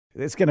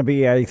It's going to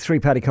be a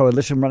three-party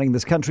coalition running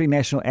this country,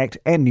 National Act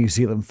and New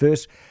Zealand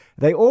First.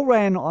 They all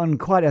ran on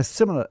quite a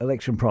similar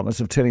election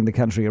promise of turning the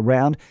country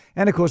around.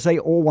 And, of course, they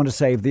all want to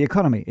save the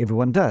economy.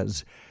 Everyone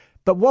does.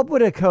 But what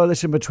would a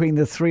coalition between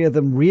the three of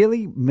them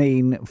really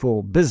mean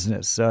for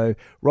business? So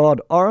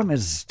Rod Oram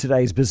is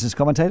today's business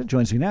commentator,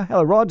 joins me now.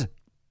 Hello, Rod.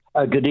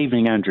 Good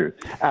evening, Andrew.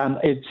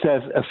 It's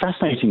a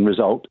fascinating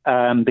result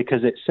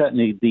because it's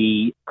certainly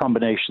the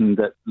combination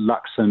that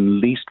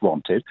Luxon least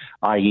wanted,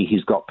 i.e.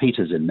 he's got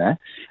Peters in there.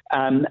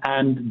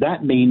 And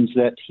that means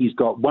that he's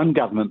got one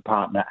government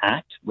partner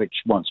act, which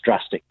wants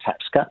drastic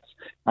tax cuts,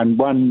 and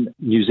one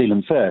New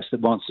Zealand First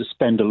that wants to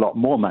spend a lot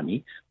more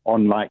money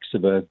on likes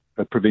of a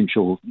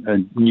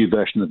new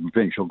version of the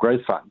Provincial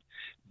Growth Fund,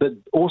 but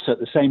also at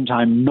the same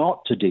time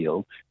not to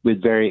deal with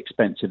very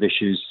expensive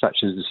issues such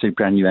as the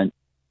superannuation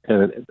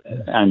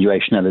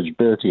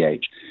eligibility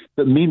age.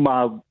 But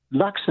meanwhile,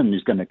 Luxon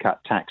is going to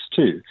cut tax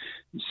too.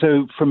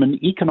 So from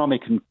an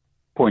economic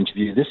point of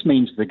view, this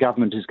means the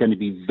government is going to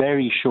be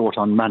very short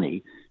on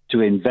money to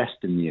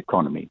invest in the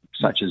economy,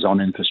 such as on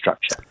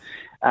infrastructure.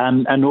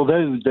 And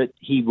although that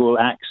he will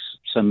axe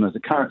some of the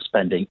current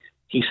spending,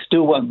 he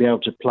still won't be able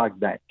to plug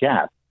that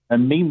gap.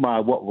 And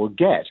meanwhile, what we'll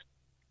get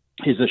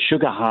is a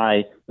sugar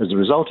high, as a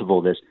result of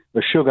all this,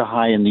 a sugar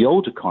high in the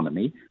old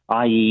economy,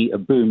 i.e. a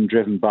boom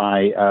driven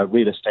by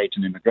real estate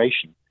and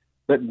immigration,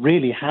 but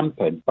really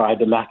hampered by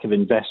the lack of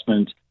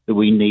investment that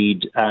we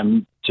need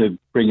to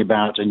bring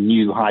about a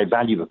new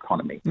high-value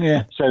economy.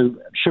 Yeah. So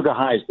sugar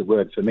high is the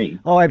word for me.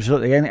 Oh,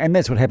 absolutely. And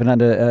that's what happened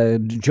under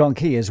John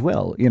Key as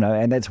well,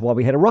 and that's why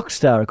we had a rock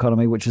star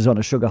economy, which is on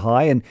a sugar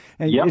high. And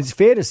yep. It's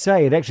fair to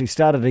say it actually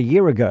started a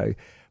year ago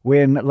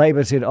when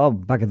Labor said, oh,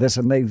 bugger this,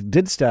 and they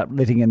did start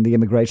letting in the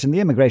immigration. The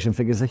immigration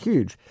figures are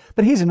huge.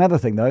 But here's another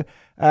thing, though.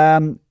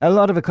 A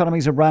lot of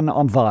economies are run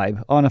on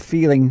vibe, on a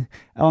feeling,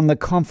 on the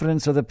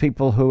confidence of the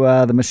people who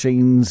are the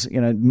machines,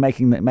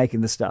 making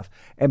the stuff.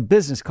 And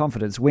business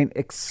confidence went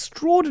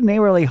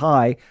extraordinarily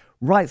high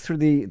right through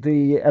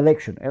the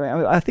election.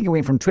 I think it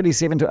went from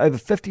 27 to over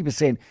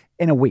 50%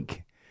 in a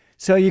week.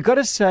 So you've got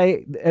to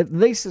say, at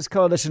least this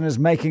coalition is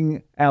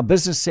making our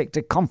business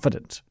sector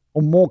confident,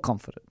 or more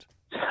confident.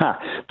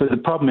 But the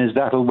problem is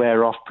that'll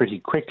wear off pretty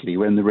quickly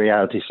when the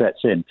reality sets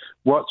in.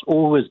 What's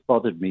always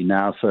bothered me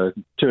now for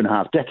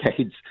 2.5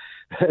 decades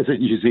as a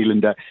New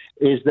Zealander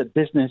is that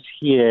business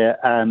here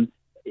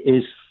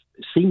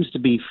seems to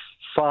be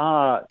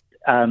far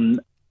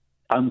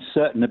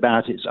uncertain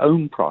about its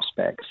own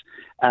prospects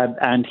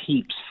and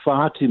heaps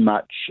far too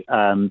much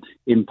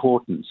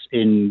importance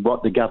in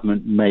what the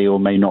government may or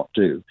may not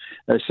do.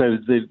 So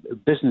the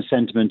business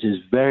sentiment is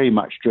very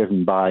much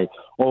driven by,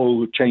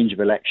 change of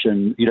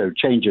election,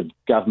 change of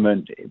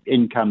government,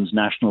 incomes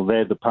national,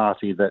 they're the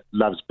party that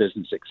loves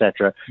business,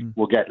 etc.,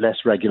 will get less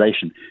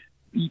regulation.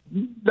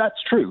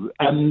 That's true,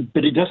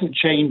 but it doesn't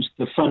change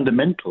the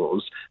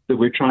fundamentals that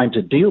we're trying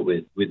to deal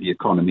with the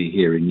economy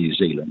here in New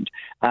Zealand.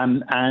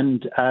 And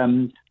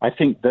I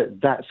think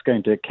that's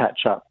going to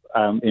catch up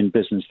in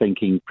business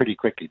thinking pretty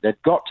quickly.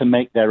 They've got to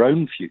make their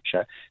own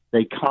future.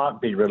 They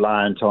can't be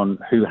reliant on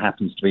who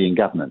happens to be in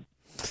government.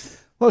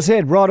 Well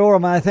said, Rod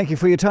Oram. Thank you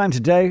for your time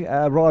today.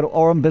 Rod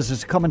Oram,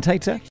 business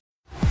commentator.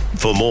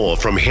 For more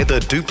from Heather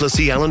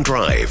Duplessis Allen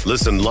Drive,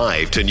 listen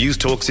live to News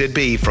Talk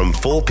ZB from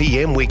 4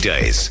 p.m.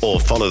 weekdays or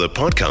follow the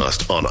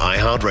podcast on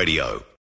iHeartRadio.